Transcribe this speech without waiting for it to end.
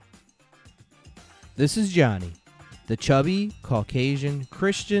This is Johnny, the chubby, Caucasian,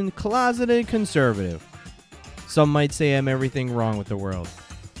 Christian, closeted conservative. Some might say I'm everything wrong with the world,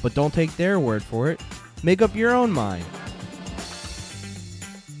 but don't take their word for it. Make up your own mind.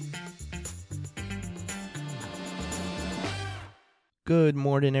 Good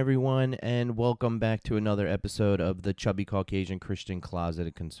morning, everyone, and welcome back to another episode of the Chubby Caucasian Christian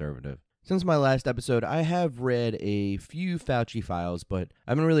Closeted Conservative. Since my last episode, I have read a few Fauci files, but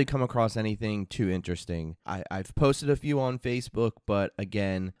I haven't really come across anything too interesting. I've posted a few on Facebook, but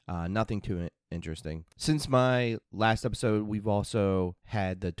again, nothing too interesting. Since my last episode, we've also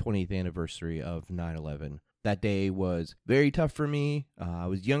had the 20th anniversary of 9/11. That day was very tough for me. I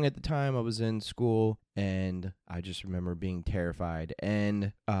was young at the time. I was in school, and I just remember being terrified.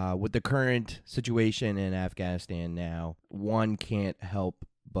 And with the current situation in Afghanistan now, one can't help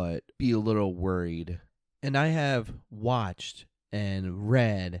but be a little worried. And I have watched and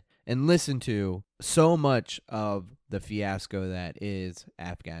read and listened to so much of the fiasco that is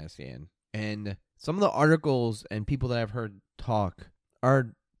Afghanistan. And some of the articles and people that I've heard talk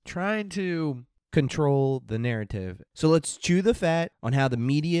are trying to control the narrative. So let's chew the fat on how the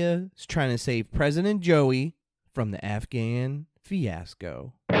media is trying to save President Joey from the Afghan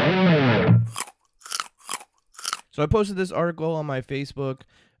fiasco. So I posted this article on my Facebook.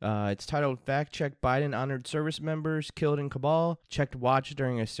 It's titled, Fact Check Biden Honored Service Members Killed in Kabul, Checked Watch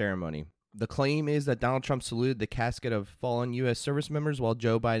During a Ceremony. The claim is that Donald Trump saluted the casket of fallen U.S. service members while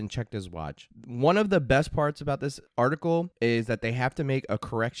Joe Biden checked his watch. One of the best parts about this article is that they have to make a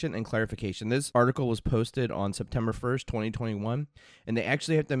correction and clarification. This article was posted on September 1st, 2021, and they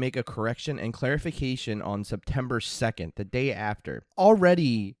actually have to make a correction and clarification on September 2nd, the day after.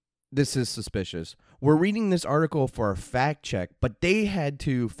 Already, this is suspicious. We're reading this article for a fact check, but they had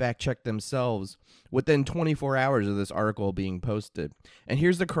to fact check themselves within 24 hours of this article being posted. And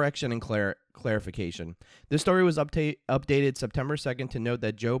here's the correction and clarification. This story was updated September 2nd to note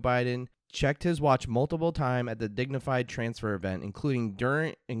that Joe Biden checked his watch multiple times at the dignified transfer event, including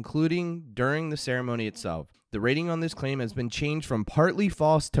during the ceremony itself. The rating on this claim has been changed from partly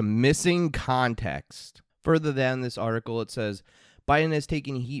false to missing context. Further down this article, it says, Biden has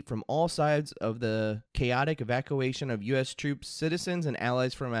taken heat from all sides of the chaotic evacuation of U.S. troops, citizens, and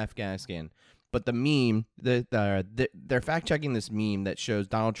allies from Afghanistan. But the meme, they're fact-checking this meme that shows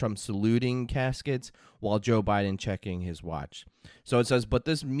Donald Trump saluting caskets while Joe Biden checking his watch. So it says, but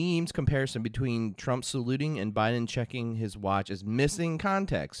this meme's comparison between Trump saluting and Biden checking his watch is missing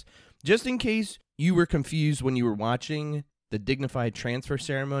context. Just in case you were confused when you were watching the dignified transfer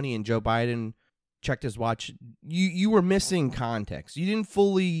ceremony and Joe Biden checked his watch, you were missing context. You didn't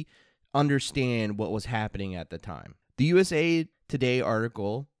fully understand what was happening at the time. The USA Today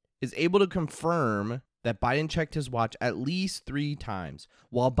article is able to confirm that Biden checked his watch at least 3 times.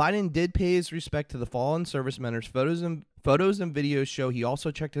 While Biden did pay his respect to the fallen service members, photos and videos show he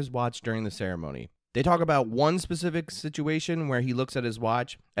also checked his watch during the ceremony. They talk about one specific situation where he looks at his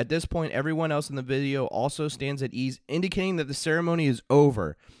watch. At this point, everyone else in the video also stands at ease, indicating that the ceremony is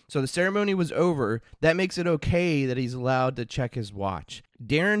over. So the ceremony was over. That makes it okay that he's allowed to check his watch.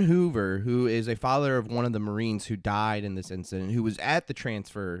 Darren Hoover, who is a father of one of the Marines who died in this incident, who was at the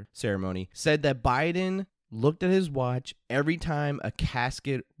transfer ceremony, said that Biden looked at his watch every time a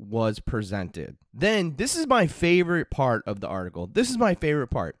casket was presented. Then, this is my favorite part of the article. This is my favorite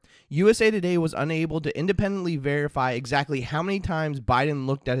part. USA Today was unable to independently verify exactly how many times Biden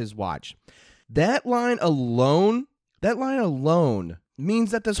looked at his watch. That line alone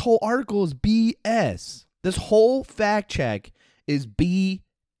means that this whole article is BS. This whole fact check is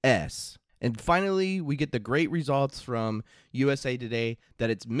BS. And finally, we get the great results from USA Today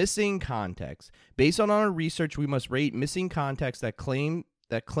that it's missing context. Based on our research, we must rate missing context that claim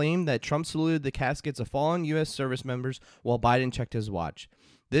that Trump saluted the caskets of fallen U.S. service members while Biden checked his watch.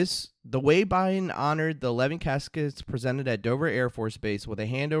 The way Biden honored the 11 caskets presented at Dover Air Force Base with a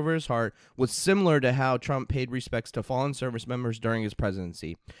hand over his heart was similar to how Trump paid respects to fallen service members during his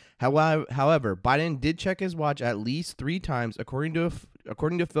presidency. However, Biden did check his watch at least 3 times, according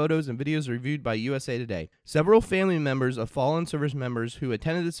to photos and videos reviewed by USA Today. Several family members of fallen service members who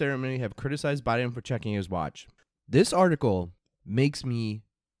attended the ceremony have criticized Biden for checking his watch. This article makes me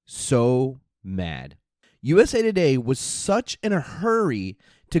so mad. USA Today was such in a hurry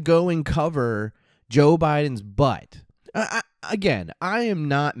to go and cover Joe Biden's butt. I am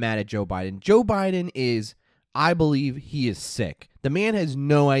not mad at Joe Biden. Joe Biden I believe he is sick. The man has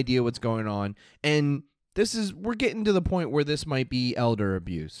no idea what's going on, and we're getting to the point where this might be elder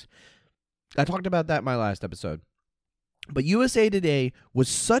abuse. I talked about that in my last episode. But USA Today was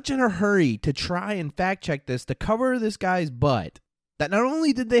such in a hurry to try and fact check this, to cover this guy's butt, that not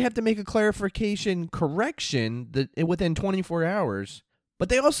only did they have to make a clarification correction within 24 hours, but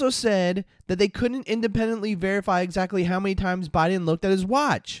they also said that they couldn't independently verify exactly how many times Biden looked at his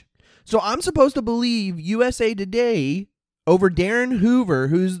watch. So I'm supposed to believe USA Today over Darren Hoover,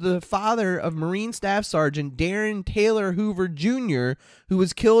 who's the father of Marine Staff Sergeant Darren Taylor Hoover Jr., who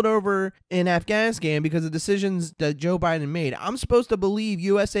was killed over in Afghanistan because of decisions that Joe Biden made. I'm supposed to believe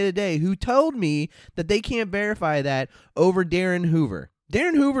USA Today, who told me that they can't verify that, over Darren Hoover.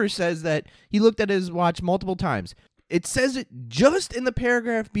 Darren Hoover says that he looked at his watch multiple times. It says it just in the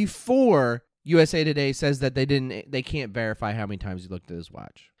paragraph before USA Today says that they can't verify how many times he looked at his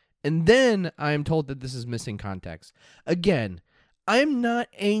watch. And then I am told that this is missing context. Again, I'm not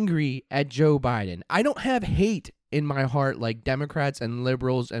angry at Joe Biden. I don't have hate in my heart like Democrats and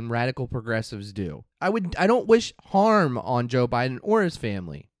liberals and radical progressives do. I don't wish harm on Joe Biden or his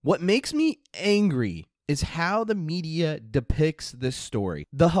family. What makes me angry is how the media depicts this story.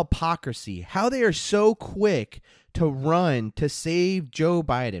 The hypocrisy, how they are so quick to run to save Joe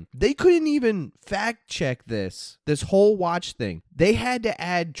Biden. They couldn't even fact check this whole watch thing. They had to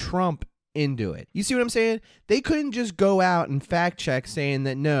add Trump into it. You see what I'm saying? They couldn't just go out and fact check saying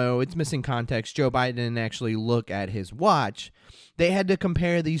that, no, it's missing context. Joe Biden didn't actually look at his watch. They had to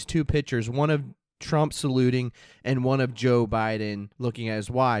compare these two pictures, one of Trump saluting and one of Joe Biden looking at his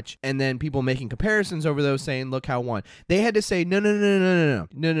watch, and then people making comparisons over those saying, look how one. They had to say, no.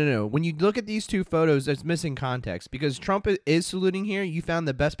 When you look at these two photos, it's missing context because Trump is saluting here. You found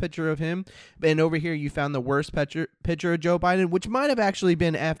the best picture of him, and over here you found the worst picture of Joe Biden, which might have actually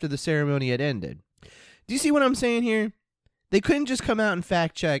been after the ceremony had ended. Do you see what I'm saying here? They couldn't just come out and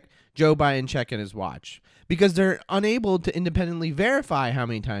fact check Joe Biden checking his watch because they're unable to independently verify how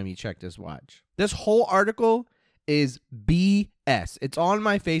many times he checked his watch. This whole article is BS. It's on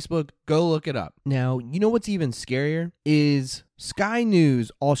my Facebook. Go look it up. Now, you know what's even scarier is Sky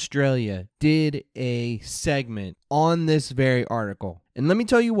News Australia did a segment on this very article. And let me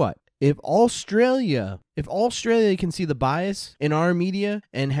tell you what. If Australia can see the bias in our media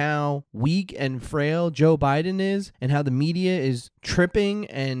and how weak and frail Joe Biden is and how the media is tripping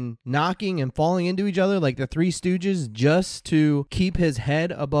and knocking and falling into each other like the Three Stooges just to keep his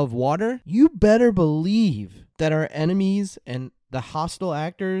head above water, you better believe that our enemies and the hostile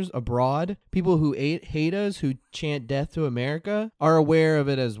actors abroad, people who hate us, who chant death to America, are aware of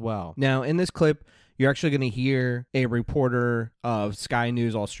it as well. Now, in this clip, you're actually going to hear a reporter of Sky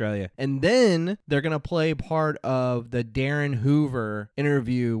News Australia. And then they're going to play part of the Darren Hoover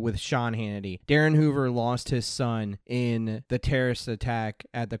interview with Sean Hannity. Darren Hoover lost his son in the terrorist attack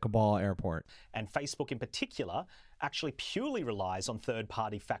at the Kabul airport. And Facebook in particular actually purely relies on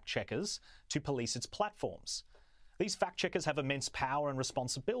third-party fact-checkers to police its platforms. These fact-checkers have immense power and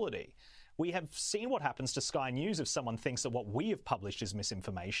responsibility. We have seen what happens to Sky News if someone thinks that what we have published is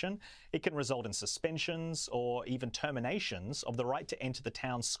misinformation. It can result in suspensions or even terminations of the right to enter the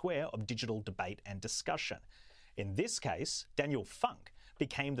town square of digital debate and discussion. In this case, Daniel Funk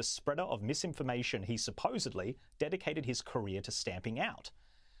became the spreader of misinformation he supposedly dedicated his career to stamping out.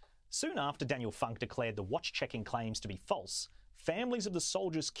 Soon after Daniel Funk declared the watch-checking claims to be false, families of the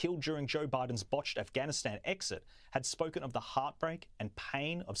soldiers killed during Joe Biden's botched Afghanistan exit had spoken of the heartbreak and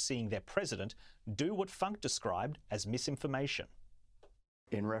pain of seeing their president do what Funk described as misinformation.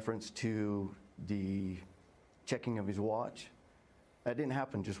 In reference to the checking of his watch, that didn't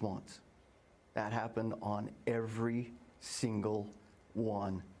happen just once. That happened on every single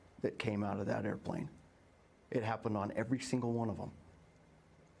one that came out of that airplane. It happened on every single one of them.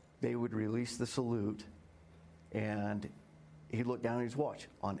 They would release the salute, and he looked down at his watch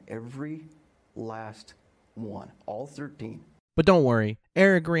on every last one, all 13. But don't worry,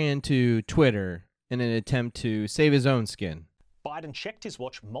 Eric ran to Twitter in an attempt to save his own skin. Biden checked his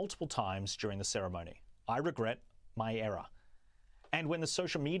watch multiple times during the ceremony. I regret my error. And when the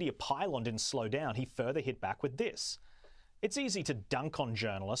social media pylon didn't slow down, he further hit back with this. It's easy to dunk on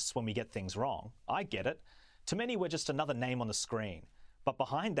journalists when we get things wrong. I get it. To many, we're just another name on the screen. But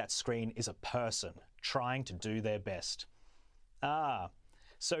behind that screen is a person trying to do their best.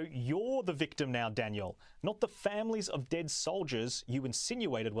 So you're the victim now, Daniel, not the families of dead soldiers you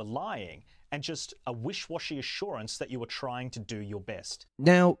insinuated were lying, and just a wish-washy assurance that you were trying to do your best.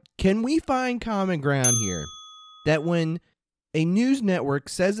 Now, can we find common ground here that when a news network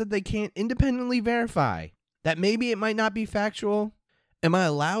says that they can't independently verify, that maybe it might not be factual? Am I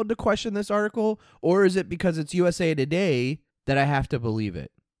allowed to question this article, or is it because it's USA Today that I have to believe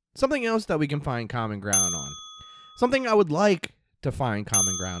it? Something else that we can find common ground on. Something I would like to find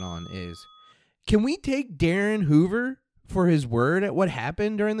common ground on is, can we take Darren Hoover for his word at what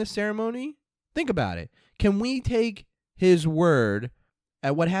happened during the ceremony? Think about it. Can we take his word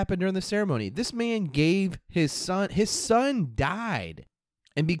at what happened during the ceremony. This man gave his son died.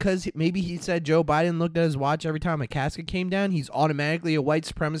 And because maybe he said Joe Biden looked at his watch every time a casket came down, he's automatically a white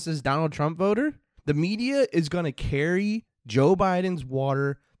supremacist Donald Trump voter. The media is going to carry Joe Biden's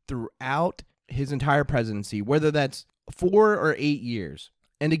water throughout his entire presidency, whether that's 4 or 8 years.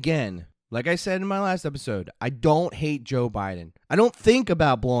 And again, like I said in my last episode, I don't hate Joe Biden. I don't think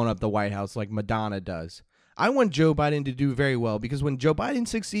about blowing up the White House like Madonna does. I want Joe Biden to do very well, because when Joe Biden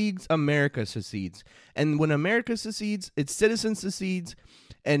succeeds, America succeeds. And when America succeeds, its citizens succeeds.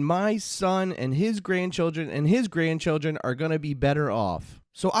 And my son and his grandchildren are going to be better off.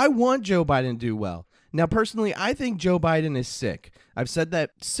 So I want Joe Biden to do well. Now, personally, I think Joe Biden is sick. I've said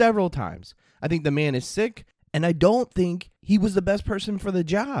that several times. I think the man is sick, and I don't think he was the best person for the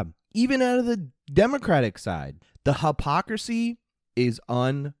job, even out of the Democratic side. The hypocrisy is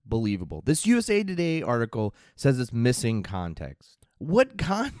unbelievable. This USA Today article says it's missing context. What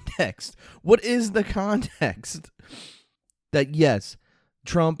context? What is the context? That yes,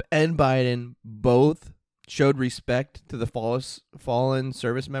 Trump and Biden both showed respect to the fallen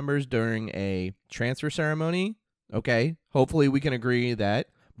service members during a transfer ceremony. Okay, hopefully we can agree that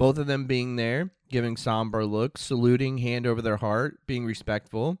both of them being there, giving somber looks, saluting, hand over their heart, being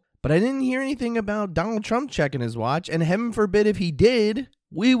respectful. But I didn't hear anything about Donald Trump checking his watch, and heaven forbid if he did,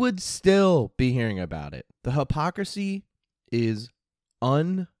 we would still be hearing about it. The hypocrisy is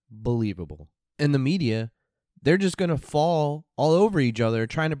unbelievable. And the media, they're just going to fall all over each other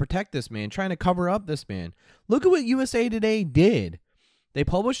trying to protect this man, trying to cover up this man. Look at what USA Today did. They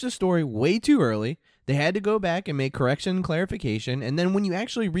published the story way too early. They had to go back and make correction and clarification. And then when you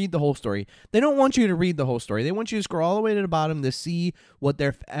actually read the whole story, they don't want you to read the whole story. They want you to scroll all the way to the bottom to see what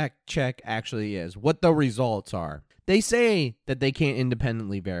their fact check actually is, what the results are. They say that they can't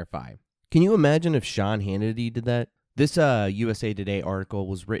independently verify. Can you imagine if Sean Hannity did that? This USA Today article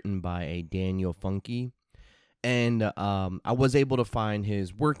was written by a Daniel Funke. And I was able to find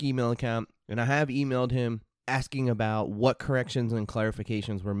his work email account. And I have emailed him asking about what corrections and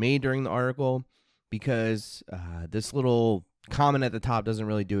clarifications were made during the article, because this little comment at the top doesn't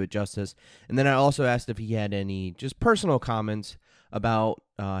really do it justice. And then I also asked if he had any just personal comments about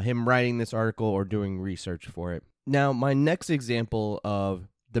him writing this article or doing research for it. Now, my next example of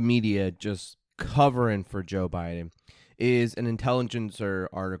the media just covering for Joe Biden is an Intelligencer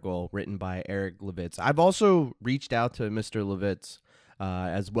article written by Eric Levitz. I've also reached out to Mr. Levitz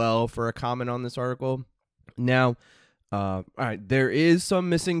as well for a comment on this article. Now, all right, there is some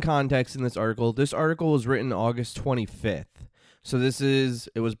missing context in this article. This article was written August 25th. So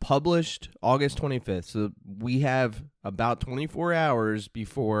it was published August 25th. So we have about 24 hours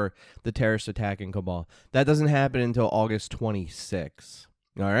before the terrorist attack in Kabul. That doesn't happen until August 26th.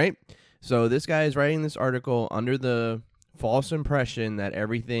 All right. So this guy is writing this article under the false impression that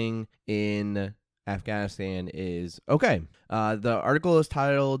everything in Afghanistan is okay. The article is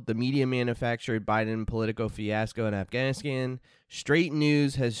titled "The Media Manufactured Biden Political Fiasco in Afghanistan. Straight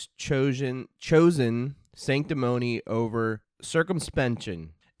News Has Chosen Sanctimony Over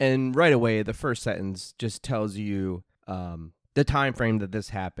Circumspection." And right away, the first sentence just tells you the time frame that this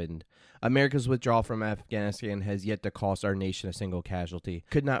happened. America's withdrawal from Afghanistan has yet to cost our nation a single casualty.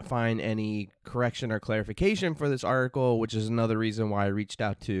 Could not find any correction or clarification for this article, which is another reason why I reached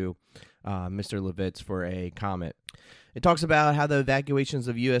out to Mr. Levitz for a comment. It talks about how the evacuations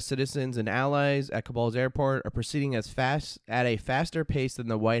of U.S. citizens and allies at Kabul's airport are proceeding at a faster pace than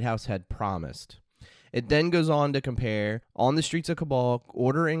the White House had promised. It then goes on to compare, on the streets of Kabul,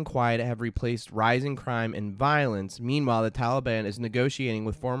 order and quiet have replaced rising crime and violence. Meanwhile, the Taliban is negotiating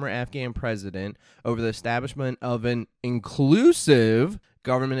with former Afghan president over the establishment of an inclusive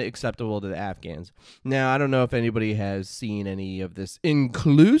government acceptable to the Afghans. Now, I don't know if anybody has seen any of this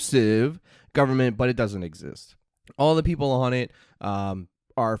inclusive government, but it doesn't exist. All the people on it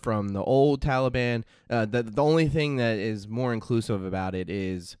are from the old Taliban. The only thing that is more inclusive about it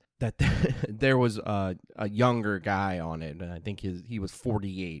is that there was a younger guy on it, and I think he was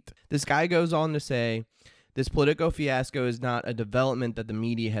 48. This guy goes on to say, this Politico fiasco is not a development that the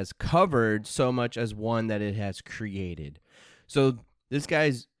media has covered so much as one that it has created. So this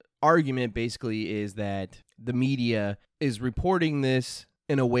guy's argument basically is that the media is reporting this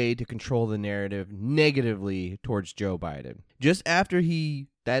in a way to control the narrative negatively towards Joe Biden. Just after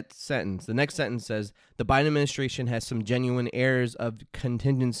that sentence, the next sentence says, the Biden administration has some genuine errors of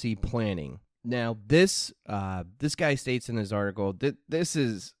contingency planning. Now, this guy states in his article that this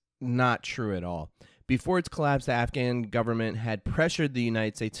is not true at all. Before its collapse, the Afghan government had pressured the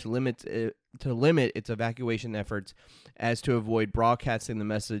United States to limit to limit its evacuation efforts as to avoid broadcasting the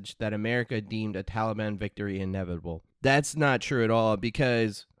message that America deemed a Taliban victory inevitable. That's not true at all,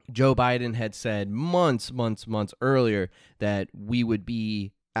 because Joe Biden had said months earlier that we would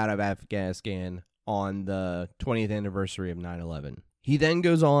be out of Afghanistan on the 20th anniversary of 9/11. He then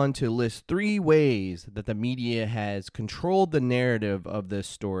goes on to list 3 ways that the media has controlled the narrative of this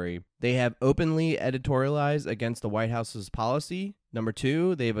story. They have openly editorialized against the White House's policy. Number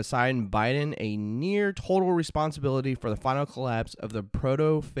 2, they've assigned Biden a near total responsibility for the final collapse of the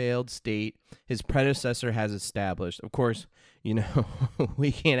proto-failed state his predecessor has established. Of course,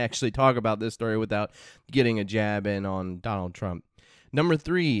 we can't actually talk about this story without getting a jab in on Donald Trump. Number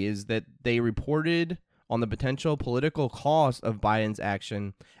 3 is that they reported on the potential political cost of Biden's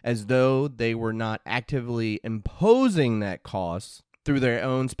action as though they were not actively imposing that cost through their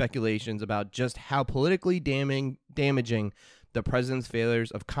own speculations about just how politically damaging the president's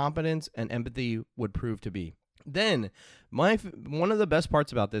failures of competence and empathy would prove to be. Then, one of the best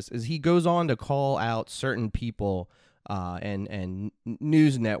parts about this is he goes on to call out certain people and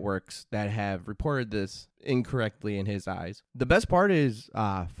news networks that have reported this incorrectly in his eyes. The best part is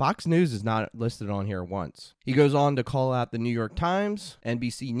Fox News is not listed on here once. He goes on to call out the New York Times,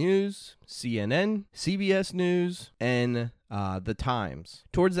 NBC News, CNN, CBS News, and the Times.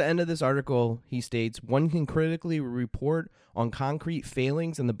 Towards the end of this article, he states, one can critically report on concrete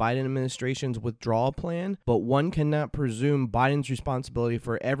failings in the Biden administration's withdrawal plan, but one cannot presume Biden's responsibility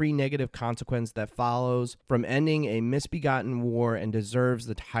for every negative consequence that follows from ending a misbegotten war and deserves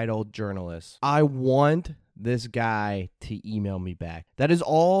the title journalist. I want this guy to email me back. That is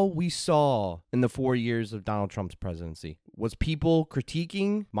all we saw in the 4 years of Donald Trump's presidency, was people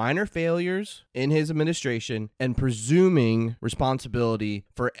critiquing minor failures in his administration and presuming responsibility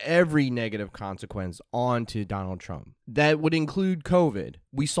for every negative consequence onto Donald Trump. That would include COVID.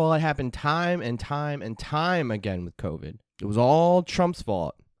 We saw it happen time and time again with COVID. It was all Trump's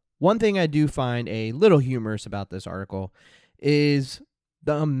fault. One thing I do find a little humorous about this article is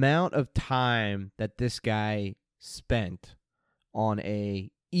the amount of time that this guy spent on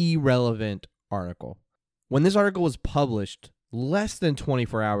a irrelevant article. When this article was published, less than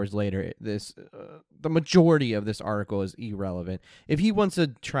 24 hours later, the majority of this article is irrelevant. If he wants to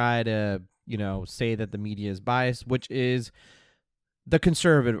try to, say that the media is biased, which is the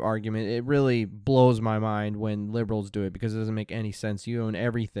conservative argument, it really blows my mind when liberals do it because it doesn't make any sense. You own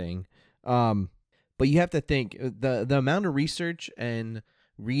everything. But you have to think, the amount of research and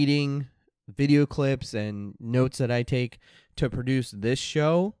reading video clips and notes that I take to produce this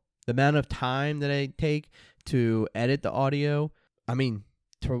show, the amount of time that I take to edit the audio,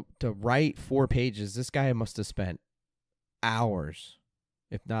 to write 4 pages, this guy must have spent hours,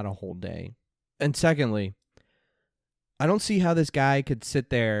 if not a whole day. And secondly, I don't see how this guy could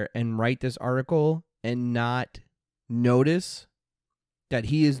sit there and write this article and not notice that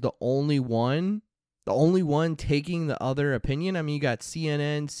he is the only one taking the other opinion. You got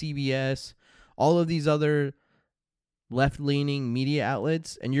CNN, CBS, all of these other left-leaning media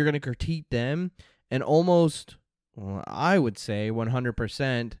outlets, and you're going to critique them and almost, I would say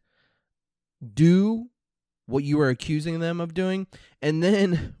 100%, do what you are accusing them of doing. And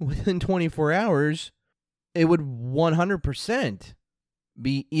then within 24 hours, it would 100%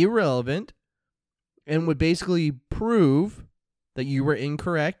 be irrelevant and would basically prove that you were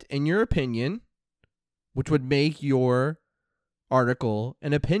incorrect in your opinion, which would make your article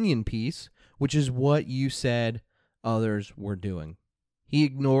an opinion piece, which is what you said others were doing. He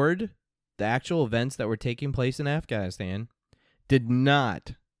ignored the actual events that were taking place in Afghanistan, did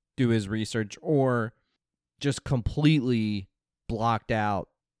not do his research, or just completely blocked out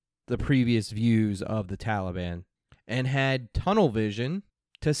the previous views of the Taliban, and had tunnel vision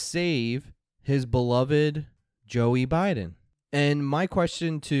to save his beloved Joey Biden. And my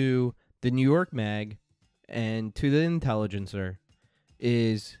question to the New York Mag and to the Intelligencer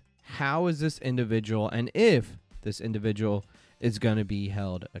is, how is this individual, and if this individual is going to be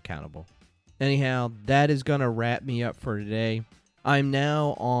held accountable? Anyhow, that is going to wrap me up for today. I'm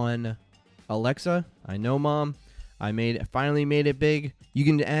now on Alexa. I know, Mom. I finally made it big. You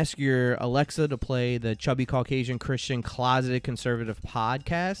can ask your Alexa to play the Chubby Caucasian Christian Closeted Conservative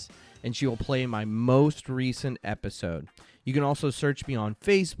podcast, and she will play my most recent episode. You can also search me on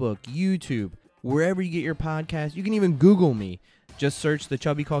Facebook, YouTube, wherever you get your podcast. You can even Google me. Just search the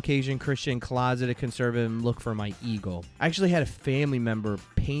Chubby Caucasian Christian Closeted Conservative and look for my eagle. I actually had a family member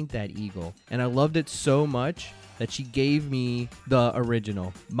paint that eagle, and I loved it so much that she gave me the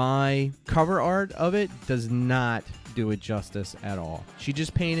original. My cover art of it does not do it justice at all. She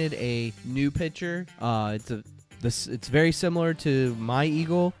just painted a new picture. It's It's very similar to my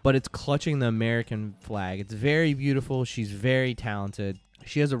eagle, but it's clutching the American flag. It's very beautiful. She's very talented.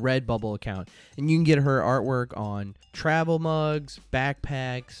 She has a Redbubble account, and you can get her artwork on travel mugs,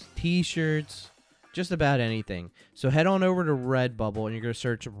 backpacks, t-shirts, just about anything. So head on over to Redbubble, and you're going to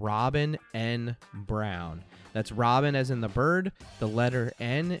search Robin N. Brown. That's Robin as in the bird, the letter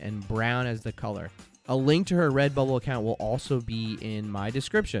N, and Brown as the color. A link to her Redbubble account will also be in my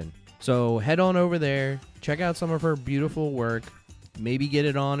description. So head on over there, check out some of her beautiful work, maybe get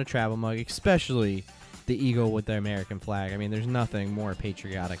it on a travel mug, especially the eagle with the American flag. I mean, there's nothing more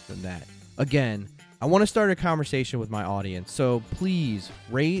patriotic than that. Again, I want to start a conversation with my audience, so please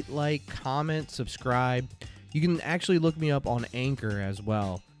rate, like, comment, subscribe. You can actually look me up on Anchor as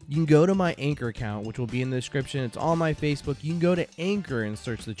well. You can go to my Anchor account, which will be in the description. It's on my Facebook. You can go to Anchor and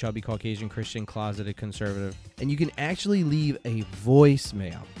search the Chubby Caucasian Christian Closeted Conservative, and you can actually leave a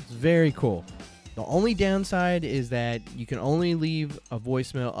voicemail. It's very cool. The only downside is that you can only leave a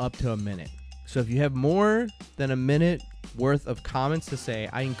voicemail up to a minute. So if you have more than a minute worth of comments to say,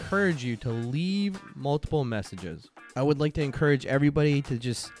 I encourage you to leave multiple messages. I would like to encourage everybody to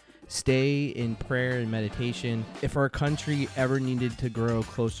just stay in prayer and meditation. If our country ever needed to grow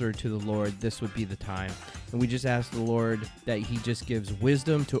closer to the Lord, this would be the time. And we just ask the Lord that he just gives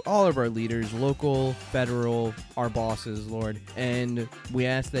wisdom to all of our leaders, local, federal, our bosses, Lord. And we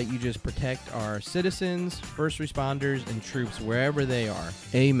ask that you just protect our citizens, first responders, and troops wherever they are.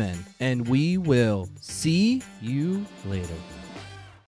 Amen. And we will see you later.